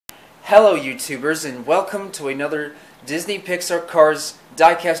Hello YouTubers, and welcome to another Disney Pixar Cars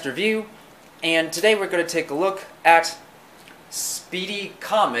diecast review. And today we're going to take a look at Speedy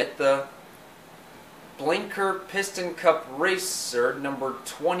Comet, the Blinkr Piston Cup Racer number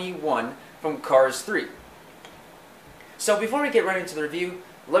 21 from Cars 3. So before we get right into the review,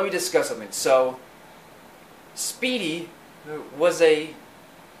 let me discuss something. So Speedy was a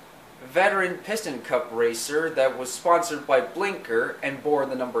veteran Piston Cup racer that was sponsored by Blinkr and bore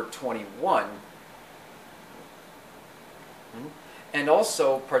the number 21, and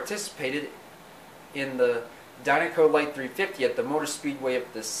also participated in the Dynaco Light 350 at the Motor Speedway of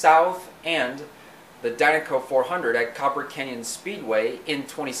the South and the Dynaco 400 at Coppercanyonspeedway in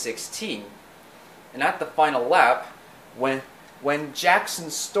 2016. And at the final lap, when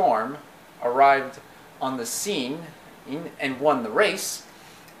Jackson Storm arrived on the scene and won the race,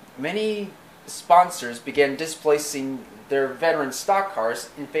 many sponsors began displacing their veteran stock cars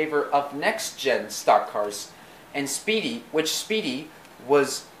in favor of next-gen stock cars, and Speedy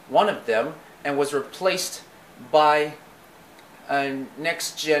was one of them, and was replaced by a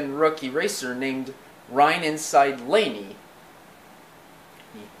next-gen rookie racer named Ryan Inside Laney.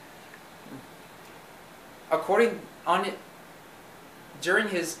 During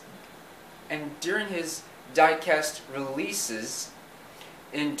his diecast releases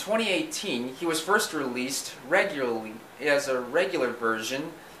in 2018, he was first released regularly as a regular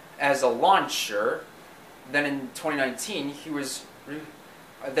version as a launcher. Then in 2019, he was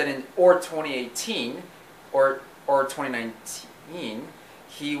or 2019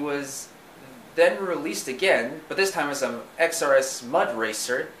 he was then released again, but this time as an XRS mud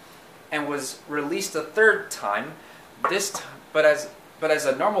racer, and was released a third time. But as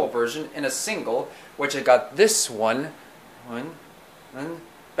a normal version in a single, which I got this one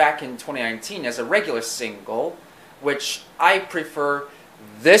back in 2019 as a regular single, which I prefer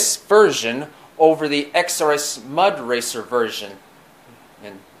this version over the XRS Mud Racer version.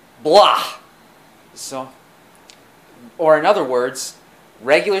 And blah! So, or in other words,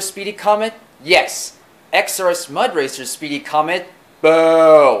 regular Speedy Comet, yes. XRS Mud Racer Speedy Comet,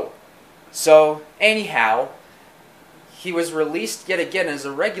 boo! So, anyhow, he was released yet again as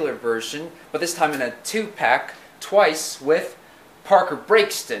a regular version, but this time in a 2-pack, twice with Parker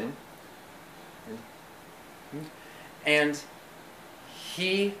Breakston, and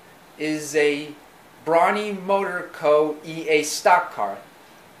he is a Brawny Motor Co. EA stock car.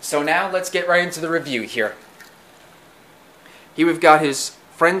 So now let's get right into the review here. Here we've got his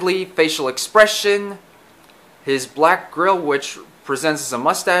friendly facial expression, his black grille which presents as a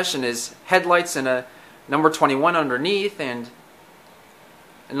mustache, and his headlights and a number 21 underneath, and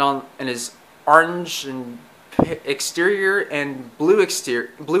his orange and exterior and blue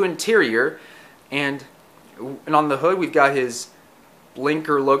interior, and on the hood we've got his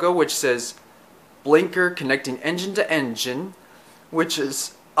Blinkr logo, which says Blinkr connecting engine to engine, which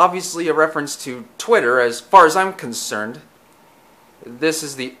is obviously a reference to Twitter as far as I'm concerned. This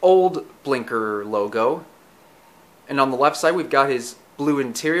is the old Blinkr logo, and on the left side we've got his blue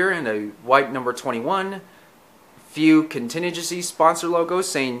interior and a white number 21, few contingency sponsor logos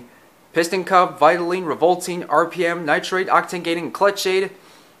saying Piston Cup, Vitaline, Revolting, RPM, Nitrate, Octane Gating, and Clutch Aid.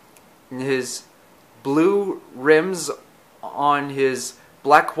 And his blue rims on his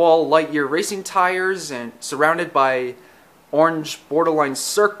Blackwall Lightyear racing tires, and surrounded by orange borderline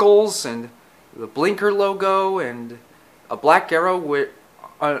circles, and the Blinkr logo, and a black arrow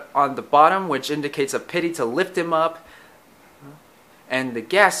on the bottom which indicates a pity to lift him up, and the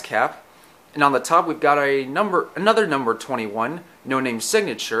gas cap. And on the top we've got another number 21, no name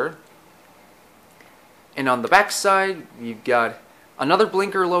signature. And on the back side, you've got another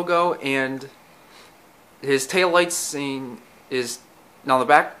Blinkr logo, and his taillights is on the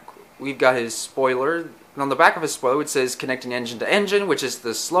back. We've got his spoiler. And on the back of his spoiler, it says "Connecting Engine to Engine," which is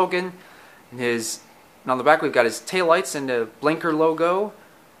the slogan. And on the back, we've got his taillights and a Blinkr logo,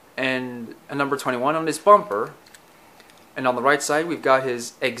 and a number 21 on his bumper. And on the right side, we've got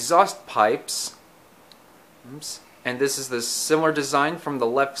his exhaust pipes. Oops. And this is the similar design from the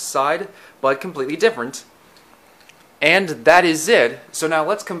left side, but completely different. And that is it. So now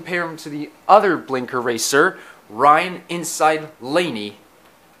let's compare him to the other Blinkr racer, Ryan Inside Laney.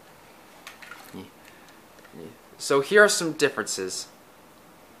 So here are some differences.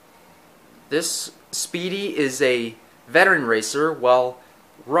 This Speedy is a veteran racer, while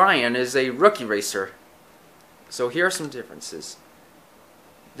Ryan is a rookie racer. So here are some differences.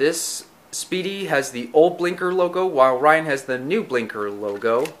 This Speedy has the old Blinkr logo, while Ryan has the new Blinkr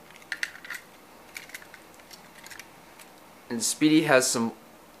logo. And Speedy has some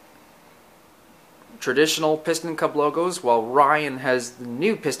traditional Piston Cup logos, while Ryan has the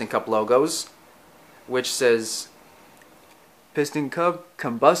new Piston Cup logos, which says Piston Cup,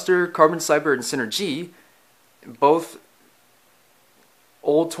 Combustor, Carbon Cyber, and Synergy, both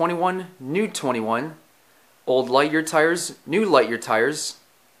old 21, new 21, old light year tires, new light year tires,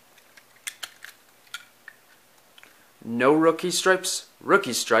 no rookie stripes,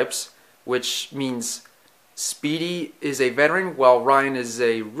 which means Speedy is a veteran while Ryan is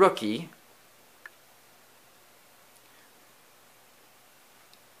a rookie.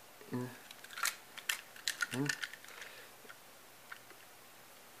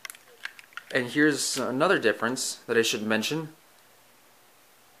 And here's another difference that I should mention.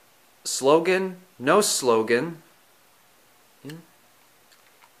 Slogan, no slogan.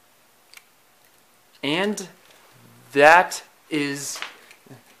 And that is...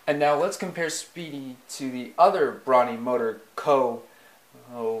 And now let's compare Speedy to the other Brawny Motor Co.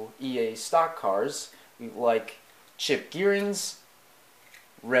 EA stock cars, like Chip Gearings,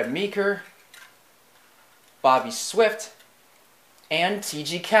 Reb Meeker, Bobby Swift, and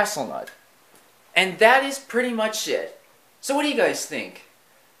TG Castlenut. And that is pretty much it. So what do you guys think?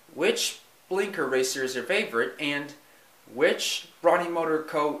 Which Blinkr racer is your favorite, and which Brawny Motor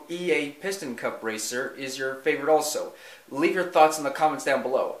Co. EA Piston Cup racer is your favorite also? Leave your thoughts in the comments down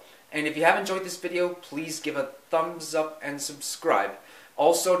below. And if you have enjoyed this video, please give a thumbs up and subscribe.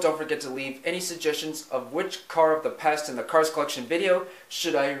 Also, don't forget to leave any suggestions of which car of the past in the Cars Collection video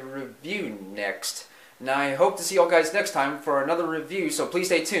should I review next. And I hope to see you all guys next time for another review, so please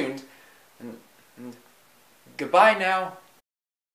stay tuned. And goodbye now.